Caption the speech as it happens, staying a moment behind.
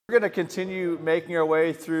We're going to continue making our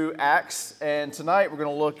way through Acts, and tonight we're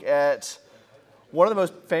going to look at one of the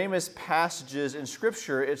most famous passages in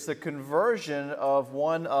Scripture. It's the conversion of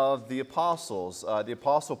one of the apostles. The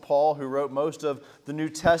apostle Paul, who wrote most of the New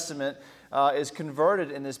Testament, is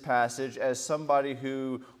converted in this passage as somebody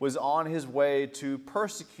who was on his way to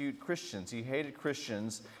persecute Christians. He hated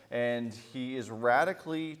Christians, and he is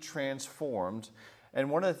radically transformed. And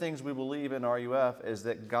one of the things we believe in RUF is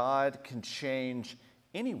that God can change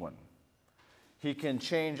anyone. He can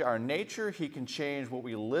change our nature. He can change what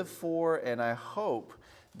we live for. And I hope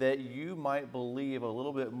that you might believe a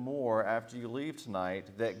little bit more after you leave tonight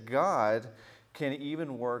that God can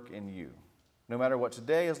even work in you. No matter what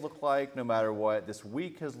today has looked like, no matter what this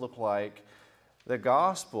week has looked like, the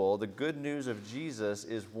gospel, the good news of Jesus,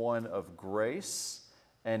 is one of grace,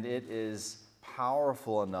 and it is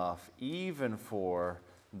powerful enough even for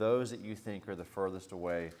those that you think are the furthest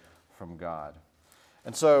away from God.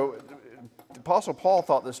 And so the Apostle Paul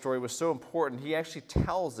thought this story was so important, he actually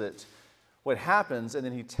tells it what happens, and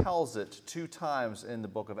then he tells it 2 times in the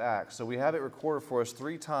book of Acts. So we have it recorded for us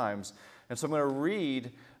 3 times. And so I'm going to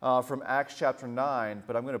read from Acts chapter 9,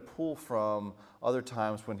 but I'm going to pull from other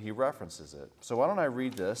times when he references it. So why don't I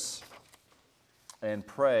read this and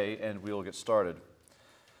pray, and we'll get started.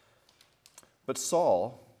 But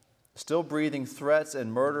Saul, still breathing threats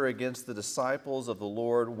and murder against the disciples of the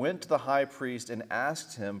Lord, went to the high priest and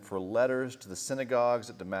asked him for letters to the synagogues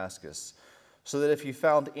at Damascus, so that if he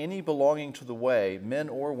found any belonging to the way, men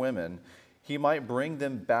or women, he might bring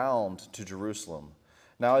them bound to Jerusalem.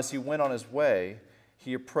 Now as he went on his way,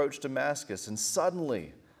 he approached Damascus, and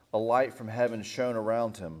suddenly a light from heaven shone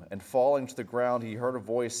around him, and falling to the ground, he heard a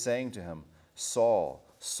voice saying to him, "Saul,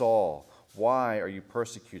 Saul, why are you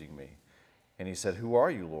persecuting me?" And he said, "Who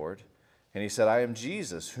are you, Lord?" And he said, "I am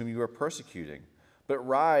Jesus, whom you are persecuting. But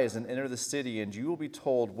rise and enter the city, and you will be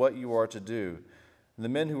told what you are to do." And the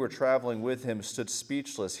men who were traveling with him stood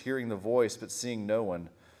speechless, hearing the voice, but seeing no one.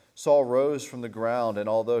 Saul rose from the ground, and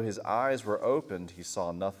although his eyes were opened, he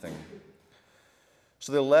saw nothing.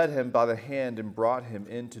 So they led him by the hand and brought him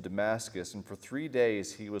into Damascus, and for 3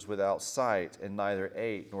 days he was without sight, and neither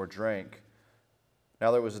ate nor drank. Now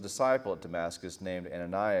there was a disciple at Damascus named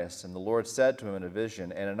Ananias, and the Lord said to him in a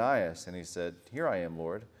vision, "Ananias," and he said, "Here I am,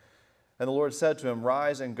 Lord." And the Lord said to him,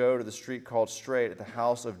 "Rise and go to the street called Straight, at the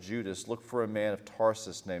house of Judas. Look for a man of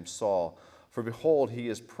Tarsus named Saul. For behold, he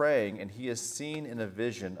is praying, and he has seen in a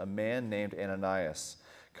vision a man named Ananias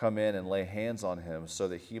come in and lay hands on him, so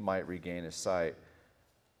that he might regain his sight."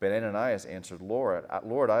 But Ananias answered, Lord,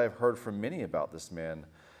 I have heard from many about this man,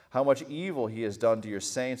 how much evil he has done to your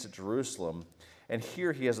saints at Jerusalem. And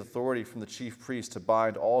here he has authority from the chief priest to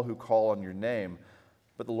bind all who call on your name.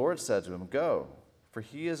 But the Lord said to him, "Go, for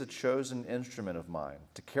he is a chosen instrument of mine,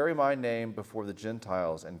 to carry my name before the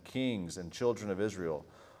Gentiles and kings and children of Israel.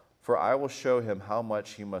 For I will show him how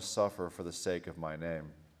much he must suffer for the sake of my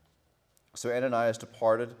name." So Ananias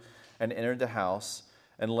departed and entered the house,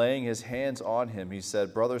 and laying his hands on him, he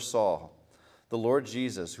said, "Brother Saul, the Lord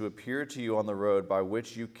Jesus, who appeared to you on the road by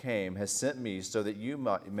which you came, has sent me so that you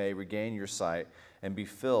may regain your sight and be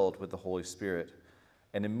filled with the Holy Spirit."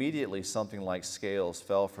 And immediately something like scales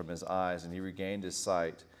fell from his eyes, and he regained his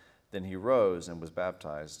sight. Then he rose and was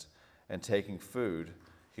baptized, and taking food,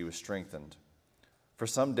 he was strengthened. For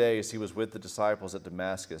some days he was with the disciples at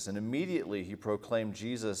Damascus, and immediately he proclaimed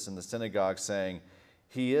Jesus in the synagogue, saying,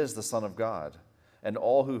 "He is the Son of God." And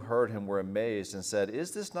all who heard him were amazed and said,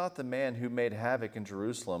 "Is this not the man who made havoc in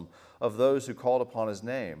Jerusalem of those who called upon his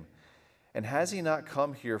name? And has he not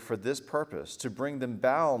come here for this purpose, to bring them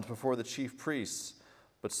bound before the chief priests?"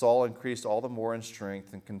 But Saul increased all the more in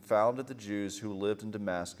strength and confounded the Jews who lived in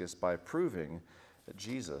Damascus by proving that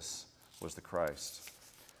Jesus was the Christ.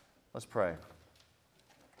 Let's pray.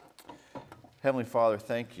 Heavenly Father,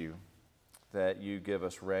 thank you that you give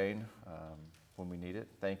us rain when we need it.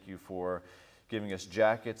 Thank you for giving us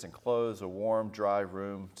jackets and clothes, a warm, dry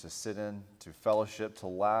room to sit in, to fellowship, to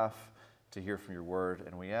laugh, to hear from your word.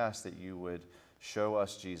 And we ask that you would show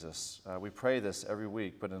us Jesus. We pray this every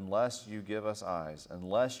week, but unless you give us eyes,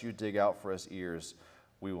 unless you dig out for us ears,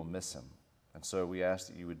 we will miss him. And so we ask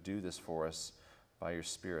that you would do this for us by your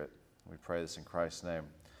Spirit. We pray this in Christ's name.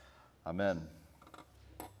 Amen.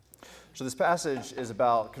 So this passage is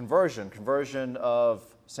about conversion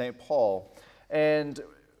of St. Paul. And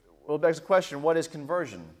well, it begs the question, what is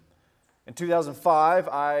conversion? In 2005,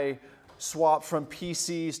 I swapped from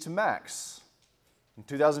PCs to Macs. In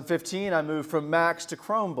 2015, I moved from Macs to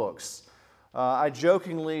Chromebooks. I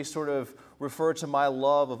jokingly sort of refer to my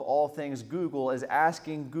love of all things Google as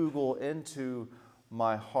asking Google into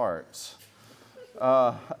my heart.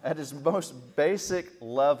 At its most basic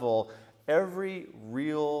level, every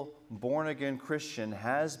real born-again Christian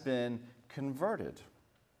has been converted.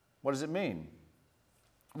 What does it mean?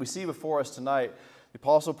 We see before us tonight the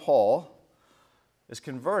Apostle Paul is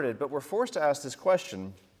converted, but we're forced to ask this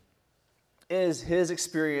question: is his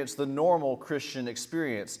experience the normal Christian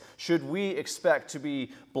experience? Should we expect to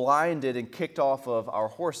be blinded and kicked off of our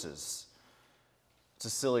horses? It's a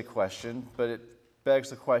silly question, but it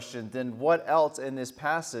begs the question, then what else in this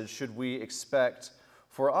passage should we expect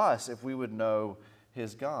for us if we would know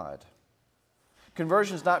his God?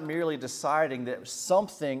 Conversion is not merely deciding that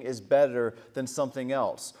something is better than something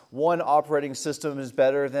else. One operating system is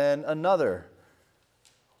better than another.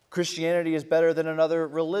 Christianity is better than another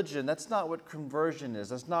religion. That's not what conversion is.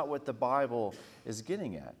 That's not what the Bible is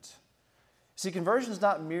getting at. See, conversion is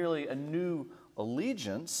not merely a new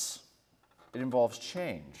allegiance. It involves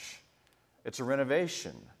change. It's a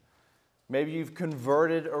renovation. Maybe you've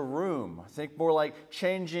converted a room. Think more like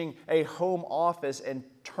changing a home office and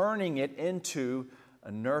turning it into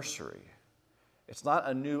a nursery. It's not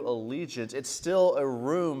a new allegiance. It's still a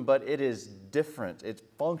room, but it is different. It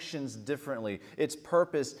functions differently. Its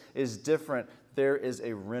purpose is different. There is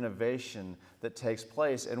a renovation that takes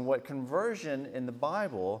place. And what conversion in the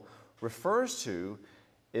Bible refers to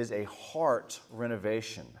is a heart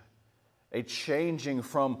renovation, a changing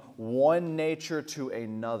from one nature to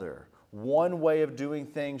another, one way of doing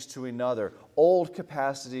things to another, old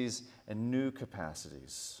capacities and new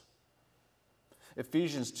capacities.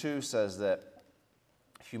 Ephesians 2 says that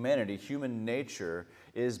human nature,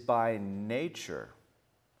 is by nature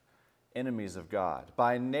enemies of God,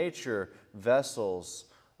 by nature vessels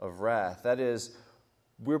of wrath. That is,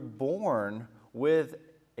 we're born with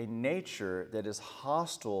a nature that is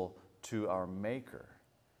hostile to our Maker.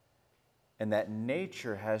 And that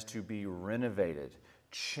nature has to be renovated,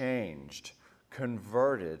 changed,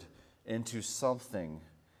 converted into something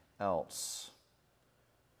else.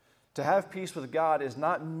 To have peace with God is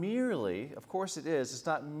not merely, of course it is, it's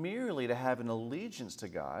not merely to have an allegiance to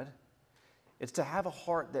God. It's to have a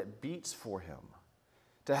heart that beats for Him.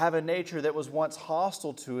 To have a nature that was once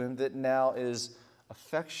hostile to Him that now is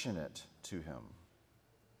affectionate to Him.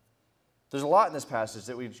 There's a lot in this passage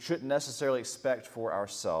that we shouldn't necessarily expect for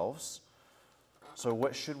ourselves. So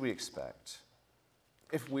what should we expect?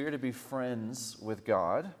 If we're to be friends with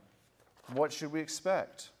God, what should we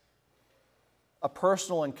expect? A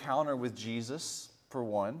personal encounter with Jesus, for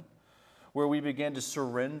one, where we begin to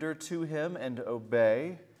surrender to Him and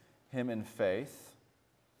obey Him in faith.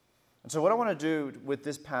 And so what I want to do with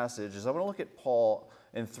this passage is I want to look at Paul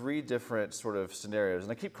in three different sort of scenarios.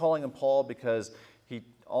 And I keep calling him Paul because he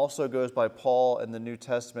also goes by Paul in the New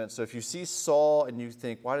Testament. So if you see Saul and you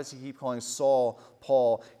think, why does he keep calling Saul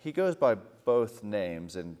Paul? He goes by both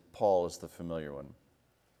names, and Paul is the familiar one.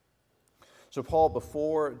 So Paul,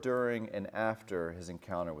 before, during, and after his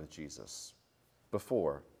encounter with Jesus.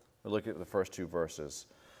 Before, we look at the first two verses.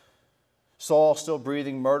 Saul, still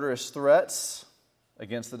breathing murderous threats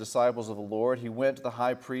against the disciples of the Lord, he went to the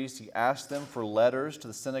high priest. He asked them for letters to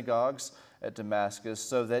the synagogues at Damascus,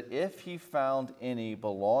 so that if he found any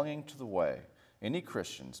belonging to the way, any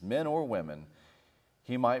Christians, men or women,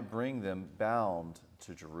 he might bring them bound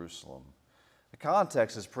to Jerusalem. The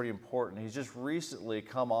context is pretty important. He's just recently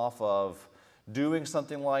come off of doing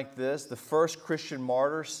something like this. The first Christian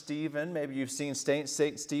martyr, Stephen, maybe you've seen St.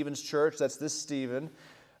 Stephen's Church, that's this Stephen.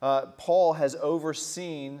 Paul has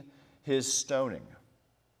overseen his stoning,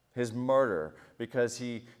 his murder, because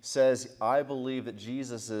he says, I believe that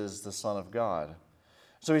Jesus is the Son of God.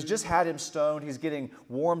 So he's just had him stoned. He's getting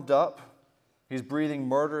warmed up. He's breathing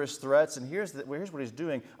murderous threats. And here's what he's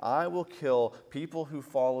doing. I will kill people who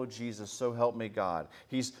follow Jesus, so help me God.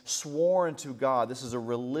 He's sworn to God. This is a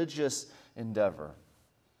religious endeavor.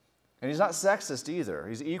 And he's not sexist either.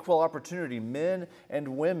 He's equal opportunity. Men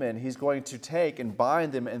and women, he's going to take and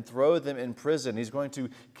bind them and throw them in prison. He's going to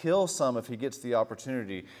kill some if he gets the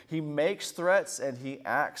opportunity. He makes threats and he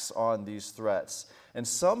acts on these threats. And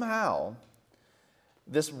somehow,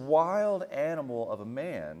 this wild animal of a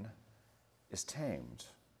man is tamed.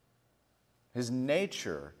 His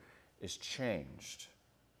nature is changed.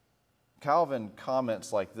 Calvin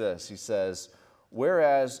comments like this. He says,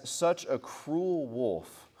 whereas such a cruel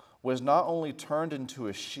wolf was not only turned into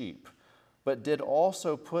a sheep, but did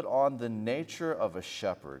also put on the nature of a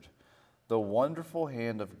shepherd, the wonderful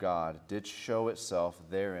hand of God did show itself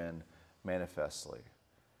therein manifestly.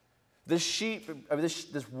 This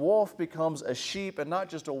wolf becomes a sheep, and not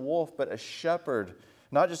just a wolf, but a shepherd.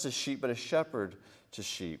 Not just a sheep, but a shepherd to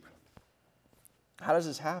sheep. How does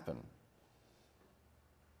this happen?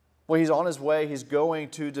 Well, he's on his way. He's going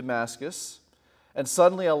to Damascus. And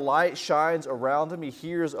suddenly a light shines around him. He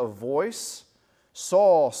hears a voice,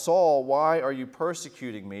 Saul, Saul, why are you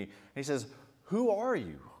persecuting me? And he says, who are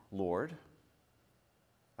you, Lord?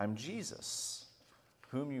 I'm Jesus,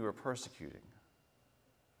 whom you are persecuting.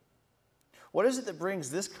 What is it that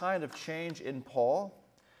brings this kind of change in Paul?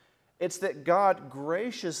 It's that God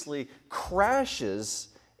graciously crashes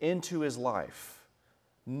into his life,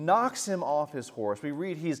 knocks him off his horse. We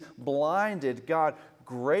read he's blinded. God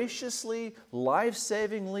graciously,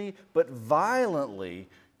 life-savingly, but violently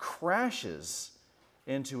crashes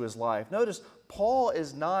into his life. Notice, Paul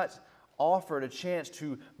is not offered a chance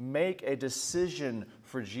to make a decision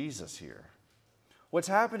for Jesus here. What's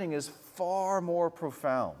happening is far more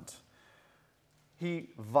profound.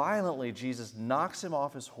 Jesus knocks him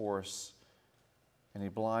off his horse and he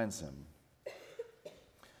blinds him.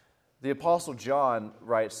 The Apostle John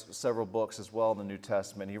writes several books as well in the New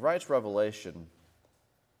Testament. He writes Revelation.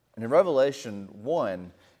 And in Revelation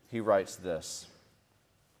 1, he writes this: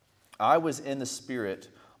 I was in the Spirit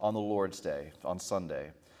on the Lord's Day, on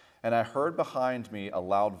Sunday, and I heard behind me a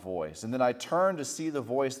loud voice. And then I turned to see the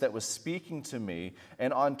voice that was speaking to me,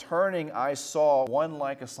 and on turning I saw one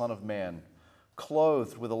like a son of man,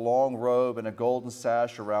 clothed with a long robe and a golden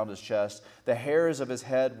sash around his chest. The hairs of his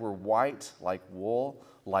head were white like wool,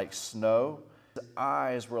 like snow. His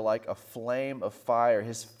eyes were like a flame of fire.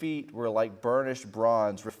 His feet were like burnished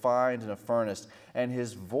bronze, refined in a furnace. And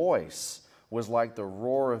his voice was like the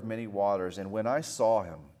roar of many waters. And when I saw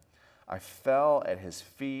him, I fell at his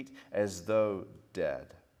feet as though dead.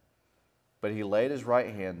 But he laid his right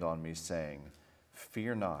hand on me, saying,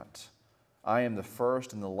 Fear not. I am the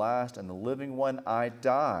first and the last and the living one. I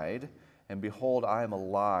died, and behold, I am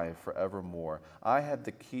alive forevermore. I have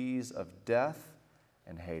the keys of death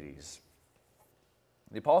and Hades.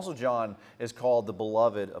 The Apostle John is called the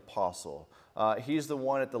beloved apostle. He's the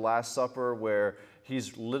one at the Last Supper where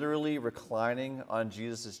he's literally reclining on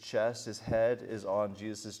Jesus' chest. His head is on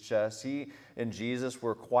Jesus' chest. He and Jesus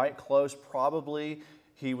were quite close. Probably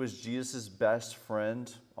he was Jesus' best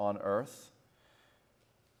friend on earth.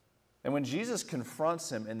 And when Jesus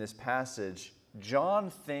confronts him in this passage, John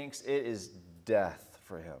thinks it is death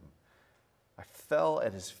for him. I fell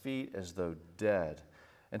at his feet as though dead,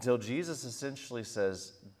 until Jesus essentially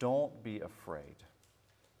says, don't be afraid.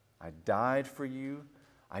 I died for you.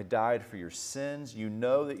 I died for your sins. You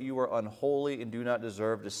know that you are unholy and do not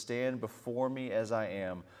deserve to stand before me as I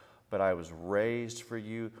am, but I was raised for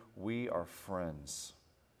you. We are friends.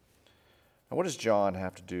 Now, what does John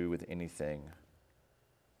have to do with anything?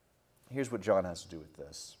 Here's what John has to do with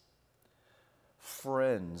this.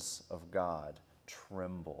 Friends of God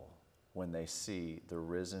tremble when they see the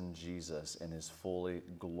risen Jesus in his fully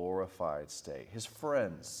glorified state. His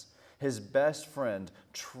friends, his best friend,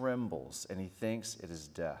 trembles and he thinks it is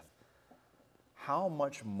death. How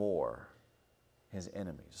much more his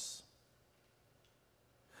enemies?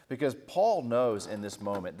 Because Paul knows in this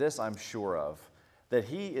moment, this I'm sure of, that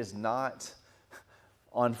he is not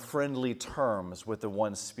on friendly terms with the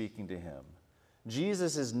one speaking to him.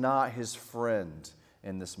 Jesus is not his friend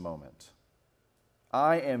in this moment.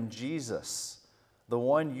 I am Jesus, the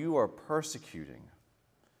one you are persecuting.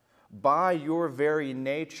 By your very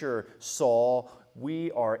nature, Saul,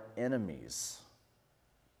 we are enemies.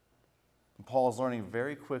 And Paul is learning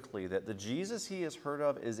very quickly that the Jesus he has heard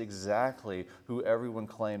of is exactly who everyone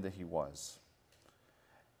claimed that he was.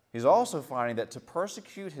 He's also finding that to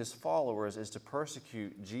persecute his followers is to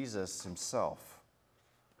persecute Jesus himself.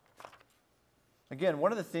 Again,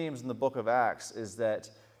 one of the themes in the book of Acts is that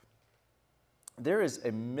there is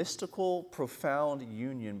a mystical, profound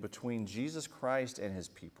union between Jesus Christ and his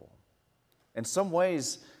people. In some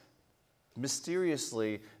ways,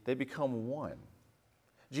 mysteriously, they become one.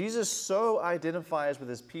 Jesus so identifies with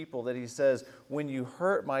his people that he says, when you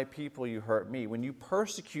hurt my people, you hurt me. When you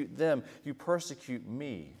persecute them, you persecute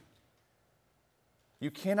me. You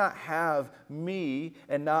cannot have me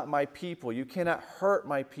and not my people. You cannot hurt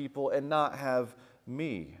my people and not have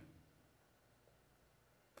me.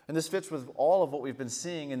 And this fits with all of what we've been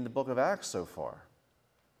seeing in the book of Acts so far.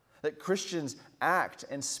 That Christians act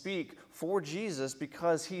and speak for Jesus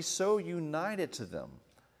because he's so united to them.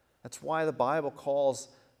 That's why the Bible calls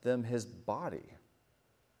them his body.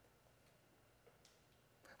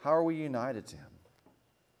 How are we united to him?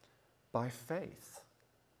 By faith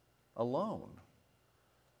alone.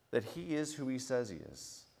 That he is who he says he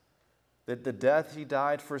is. That the death he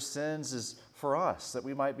died for sins is for us, that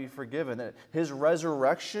we might be forgiven. That his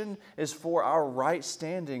resurrection is for our right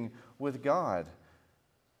standing with God.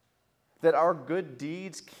 That our good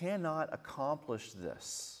deeds cannot accomplish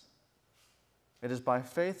this. It is by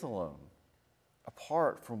faith alone,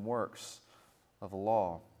 apart from works of the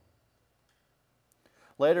law.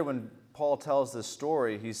 Later, when Paul tells this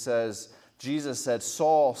story, he says, Jesus said,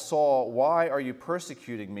 Saul, Saul, why are you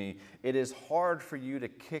persecuting me? It is hard for you to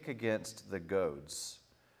kick against the goads.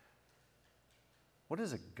 What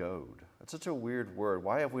is a goad? It's such a weird word.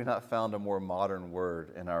 Why have we not found a more modern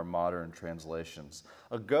word in our modern translations?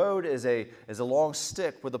 A goad is a long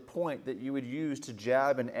stick with a point that you would use to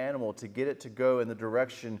jab an animal to get it to go in the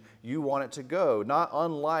direction you want it to go, not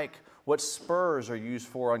unlike what spurs are used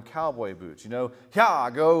for on cowboy boots.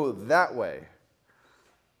 Go that way.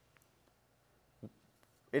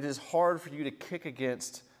 It is hard for you to kick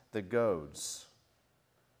against the goads.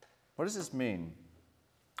 What does this mean?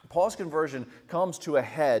 Paul's conversion comes to a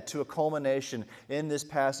head, to a culmination in this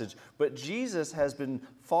passage, but Jesus has been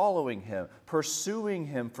following him, pursuing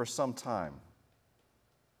him for some time.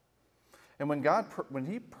 And when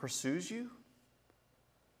he pursues you,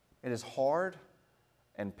 it is hard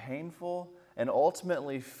and painful and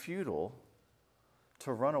ultimately futile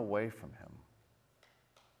to run away from him.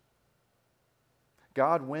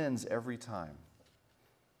 God wins every time.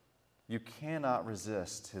 You cannot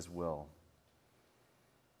resist his will.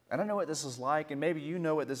 I don't know what this is like, and maybe you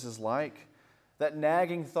know what this is like. That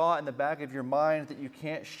nagging thought in the back of your mind that you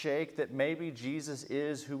can't shake, that maybe Jesus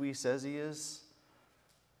is who he says he is.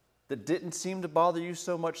 That didn't seem to bother you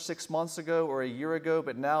so much 6 months ago or a year ago,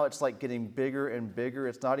 but now it's like getting bigger and bigger.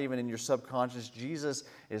 It's not even in your subconscious. Jesus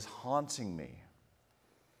is haunting me.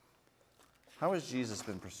 How has Jesus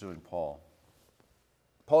been pursuing Paul?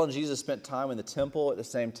 Paul and Jesus spent time in the temple at the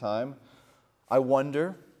same time. I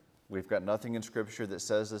wonder, we've got nothing in Scripture that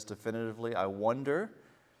says this definitively, I wonder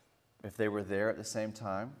if they were there at the same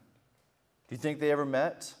time. Do you think they ever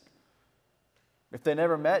met? If they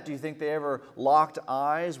never met, do you think they ever locked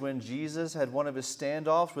eyes when Jesus had one of his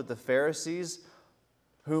standoffs with the Pharisees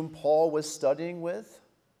whom Paul was studying with?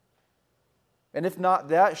 And if not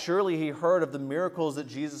that, surely he heard of the miracles that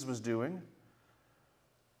Jesus was doing.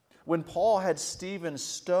 When Paul had Stephen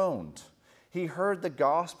stoned, he heard the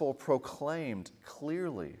gospel proclaimed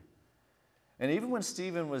clearly. And even when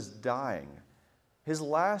Stephen was dying, his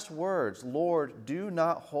last words, Lord, do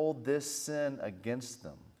not hold this sin against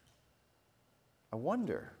them. I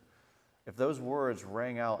wonder if those words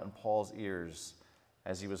rang out in Paul's ears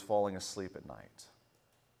as he was falling asleep at night.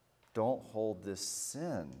 Don't hold this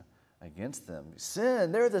sin against them.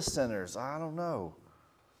 Sin, they're the sinners. I don't know.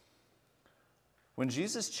 When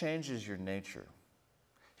Jesus changes your nature,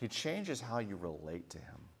 he changes how you relate to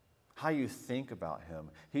him, how you think about him.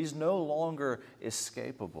 He's no longer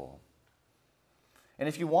escapable. And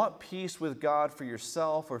if you want peace with God for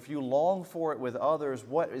yourself, or if you long for it with others,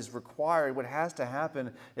 what is required, what has to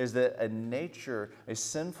happen is that a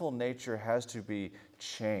sinful nature has to be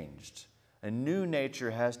changed. A new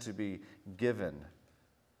nature has to be given.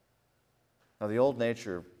 Now, the old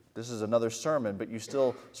nature, this is another sermon, but you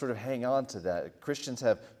still sort of hang on to that. Christians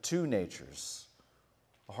have two natures,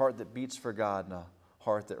 a heart that beats for God and a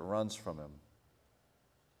heart that runs from him.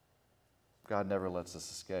 God never lets us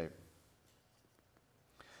escape.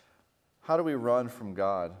 How do we run from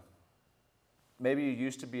God? Maybe you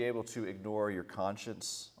used to be able to ignore your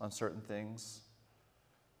conscience on certain things.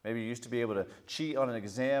 Maybe you used to be able to cheat on an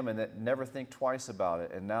exam and never think twice about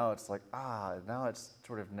it. And now it's like, now it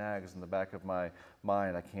sort of nags in the back of my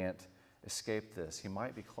mind. I can't escape this. He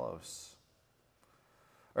might be close.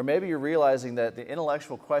 Or maybe you're realizing that the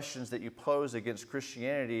intellectual questions that you pose against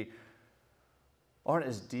Christianity aren't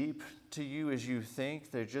as deep to you as you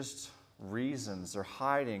think. They're just reasons. They're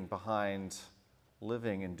hiding behind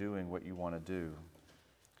living and doing what you want to do.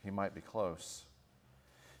 He might be close.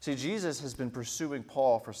 See, Jesus has been pursuing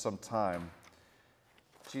Paul for some time.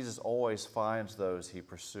 Jesus always finds those he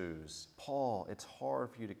pursues. Paul, it's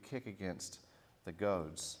hard for you to kick against the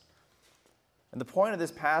goads. And the point of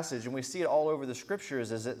this passage, and we see it all over the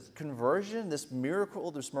Scriptures, is that conversion, this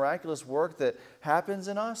miracle, this miraculous work that happens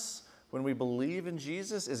in us when we believe in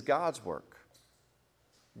Jesus, is God's work.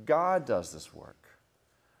 God does this work.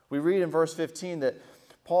 We read in verse 15 that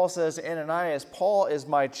Paul says to Ananias, Paul is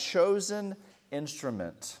my chosen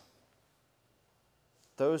instrument.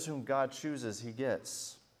 Those whom God chooses, he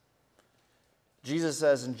gets. Jesus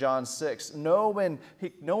says in John 6, no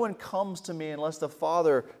one comes to me unless the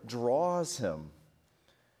Father draws him.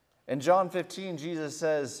 In John 15, Jesus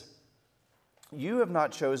says, you have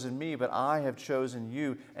not chosen me, but I have chosen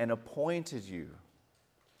you and appointed you.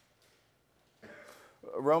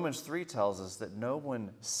 Romans 3 tells us that no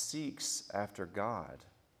one seeks after God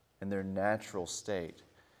in their natural state.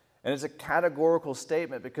 And it's a categorical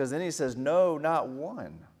statement because then he says, no, not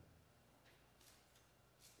one.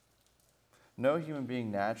 No human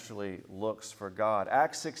being naturally looks for God.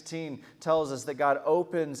 Acts 16 tells us that God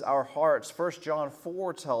opens our hearts. 1 John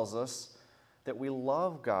 4 tells us that we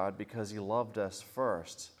love God because he loved us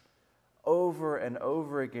first. Over and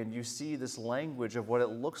over again, you see this language of what it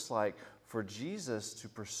looks like for Jesus to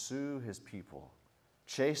pursue his people,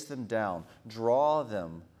 chase them down, draw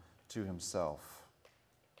them to himself.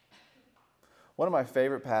 One of my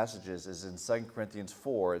favorite passages is in 2 Corinthians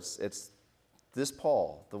 4. It's this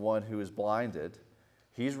Paul, the one who is blinded.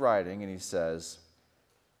 He's writing and he says,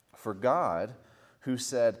 "For God, who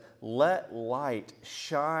said, 'Let light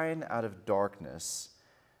shine out of darkness,'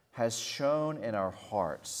 has shone in our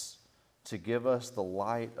hearts to give us the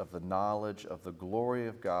light of the knowledge of the glory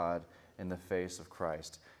of God in the face of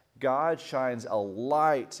Christ." God shines a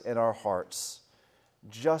light in our hearts,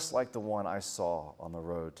 just like the one I saw on the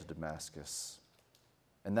road to Damascus.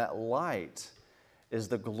 And that light is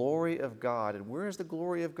the glory of God. And where is the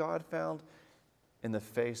glory of God found? In the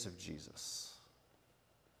face of Jesus.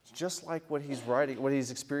 It's just like what he's writing, what he's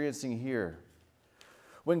experiencing here.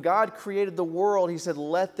 When God created the world, he said,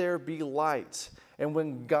 "Let there be light." And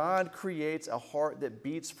when God creates a heart that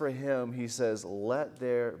beats for him, he says, "Let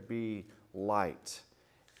there be light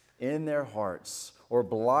in their hearts," or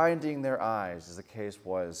blinding their eyes, as the case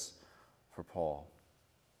was for Paul.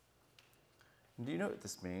 And do you know what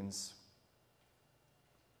this means?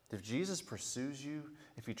 If Jesus pursues you,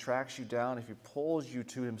 if he tracks you down, if he pulls you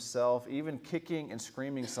to himself, even kicking and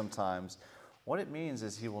screaming sometimes, what it means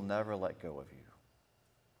is he will never let go of you.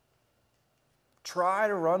 Try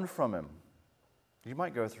to run from him. You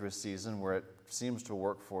might go through a season where it seems to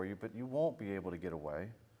work for you, but you won't be able to get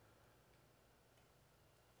away.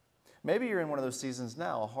 Maybe you're in one of those seasons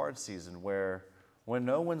now, a hard season, where when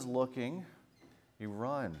no one's looking, you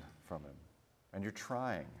run from him, and you're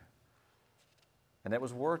trying. And it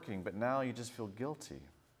was working, but now you just feel guilty.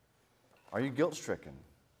 Are you guilt-stricken?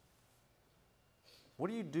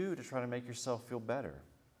 What do you do to try to make yourself feel better?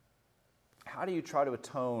 How do you try to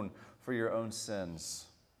atone for your own sins?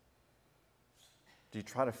 Do you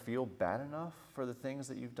try to feel bad enough for the things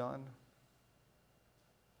that you've done?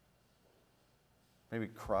 Maybe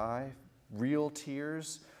cry, real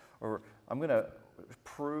tears, or I'm going to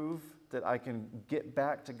prove that I can get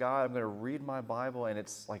back to God. I'm going to read my Bible, and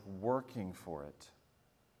it's like working for it.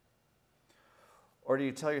 Or do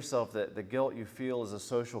you tell yourself that the guilt you feel is a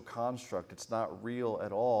social construct? It's not real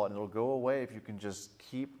at all, and it'll go away if you can just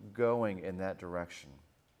keep going in that direction.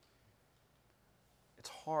 It's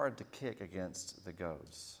hard to kick against the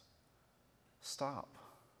goads. Stop.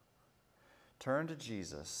 Turn to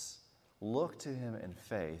Jesus. Look to him in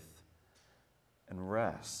faith and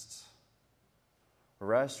rest.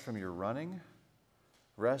 Rest from your running.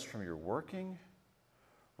 Rest from your working.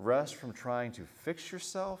 Rest from trying to fix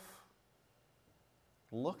yourself.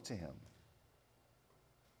 Look to him.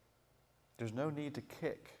 There's no need to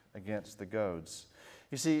kick against the goads.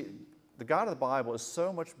 You see, the God of the Bible is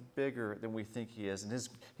so much bigger than we think he is, and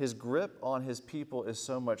his grip on his people is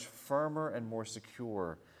so much firmer and more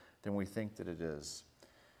secure than we think that it is,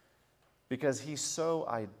 because he so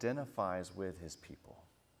identifies with his people.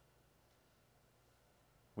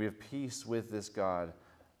 We have peace with this God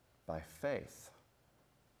by faith.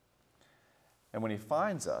 And when he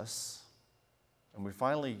finds us, and we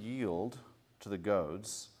finally yield to the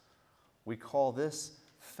goads, we call this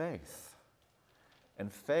faith.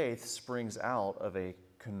 And faith springs out of a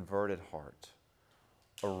converted heart,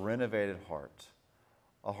 a renovated heart,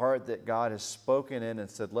 a heart that God has spoken in and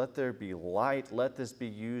said, "Let there be light, let this be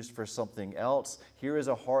used for something else. Here is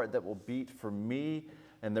a heart that will beat for me."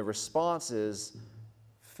 And the response is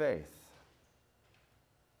faith.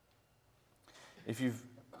 If you've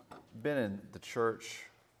been in the church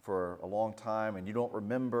for a long time and you don't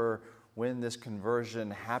remember when this conversion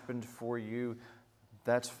happened for you,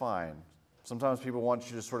 that's fine. Sometimes people want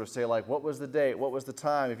you to sort of say, like, what was the date? What was the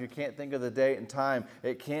time? If you can't think of the date and time,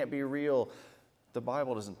 it can't be real. The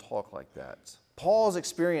Bible doesn't talk like that. Paul's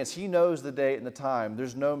experience, he knows the date and the time.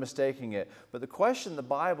 There's no mistaking it. But the question the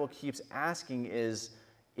Bible keeps asking is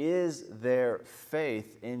there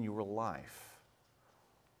faith in your life?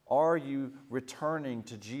 Are you returning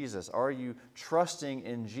to Jesus? Are you trusting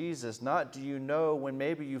in Jesus? Not do you know when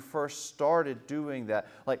maybe you first started doing that.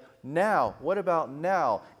 Like now, what about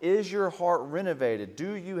now? Is your heart renovated?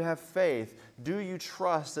 Do you have faith? Do you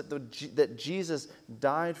trust that Jesus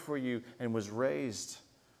died for you and was raised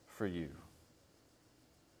for you?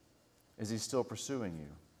 Is he still pursuing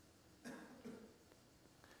you?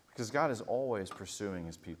 Because God is always pursuing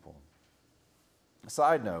his people.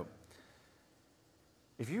 Side note,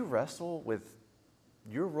 if you wrestle with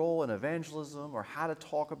your role in evangelism or how to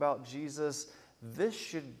talk about Jesus, this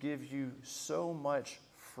should give you so much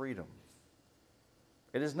freedom.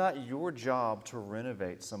 It is not your job to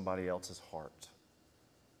renovate somebody else's heart.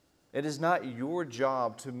 It is not your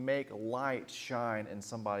job to make light shine in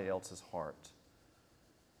somebody else's heart.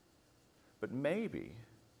 But maybe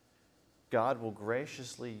God will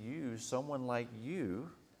graciously use someone like you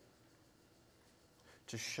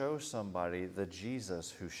to show somebody the Jesus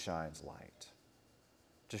who shines light.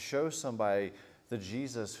 To show somebody the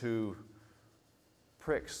Jesus who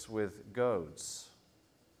pricks with goads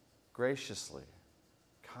graciously,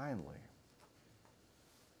 kindly.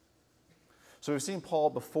 So we've seen Paul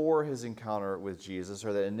before his encounter with Jesus,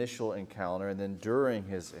 or the initial encounter, and then during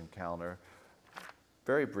his encounter.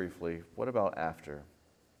 Very briefly, what about after?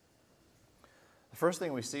 The first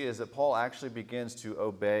thing we see is that Paul actually begins to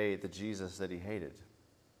obey the Jesus that he hated.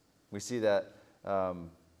 We see that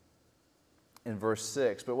in verse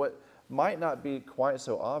 6. But what might not be quite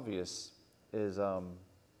so obvious is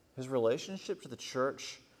his relationship to the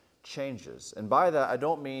church changes. And by that, I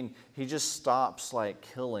don't mean he just stops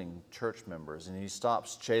killing church members and he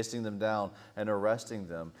stops chasing them down and arresting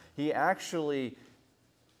them. He actually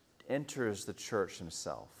enters the church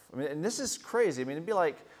himself. And this is crazy. It'd be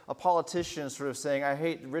like a politician sort of saying, I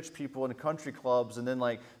hate rich people in country clubs, and then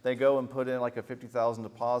they go and put in a $50,000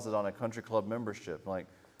 deposit on a country club membership.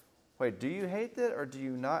 Wait, do you hate that or do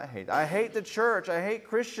you not hate it? I hate the church. I hate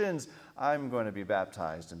Christians. I'm going to be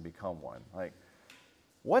baptized and become one.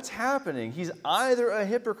 What's happening? He's either a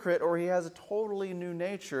hypocrite or he has a totally new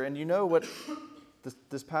nature. And you know what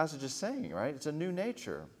this passage is saying, right? It's a new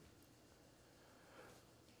nature.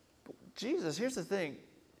 Jesus, here's the thing.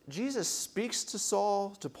 Jesus speaks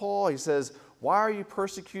to Paul. He says, why are you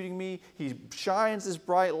persecuting me? He shines this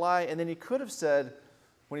bright light. And then he could have said,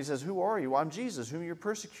 when he says, who are you? Well, I'm Jesus, whom you're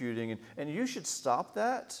persecuting. And you should stop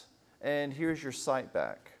that. And here's your sight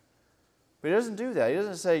back. But he doesn't do that. He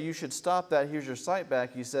doesn't say, you should stop that. Here's your sight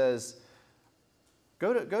back. He says,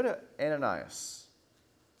 go to Ananias.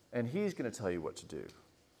 And he's going to tell you what to do.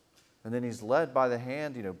 And then he's led by the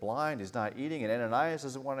hand, blind, he's not eating, and Ananias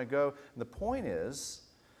doesn't want to go. And the point is,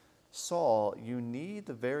 Saul, you need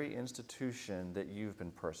the very institution that you've been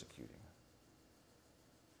persecuting.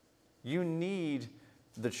 You need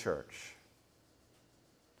the church.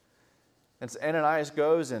 And so Ananias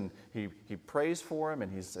goes and he prays for him,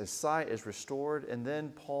 and his sight is restored, and then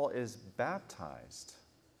Paul is baptized.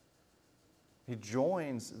 He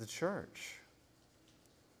joins the church.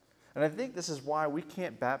 And I think this is why we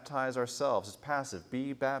can't baptize ourselves. It's passive.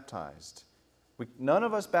 Be baptized. None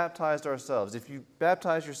of us baptized ourselves. If you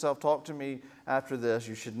baptize yourself, talk to me after this.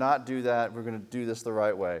 You should not do that. We're going to do this the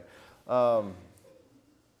right way.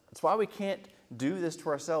 That's why we can't do this to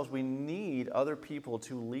ourselves. We need other people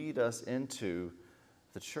to lead us into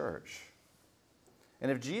the church. And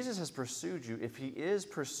if Jesus has pursued you, if he is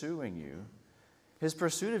pursuing you, his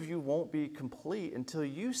pursuit of you won't be complete until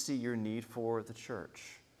you see your need for the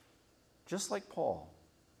church. Just like Paul.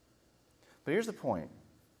 But here's the point.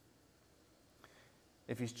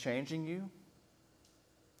 If he's changing you,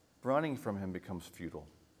 running from him becomes futile.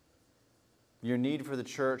 Your need for the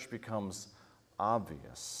church becomes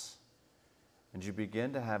obvious. And you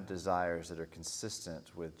begin to have desires that are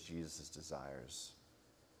consistent with Jesus' desires.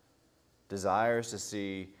 Desires to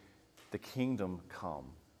see the kingdom come.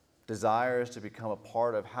 Desires to become a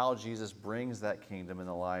part of how Jesus brings that kingdom in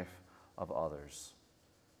the life of others.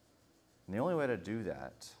 And the only way to do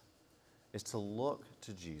that is to look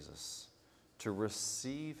to Jesus, to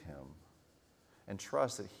receive him, and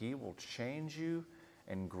trust that he will change you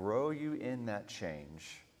and grow you in that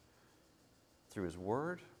change through his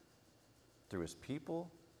word, through his people,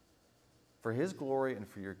 for his glory and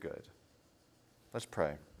for your good. Let's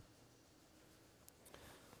pray.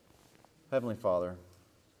 Heavenly Father,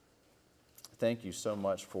 thank you so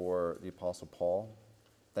much for the Apostle Paul.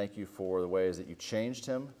 Thank you for the ways that you changed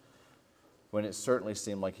him when it certainly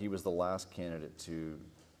seemed like he was the last candidate to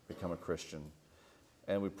become a Christian.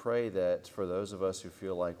 And we pray that for those of us who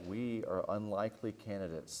feel like we are unlikely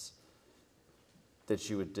candidates, that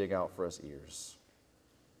you would dig out for us ears,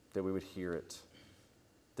 that we would hear it,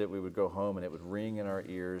 that we would go home and it would ring in our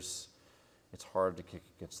ears. It's hard to kick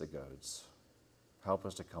against the goads. Help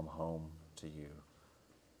us to come home to you.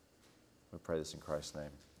 We pray this in Christ's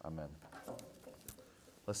name. Amen.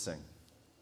 Let's sing.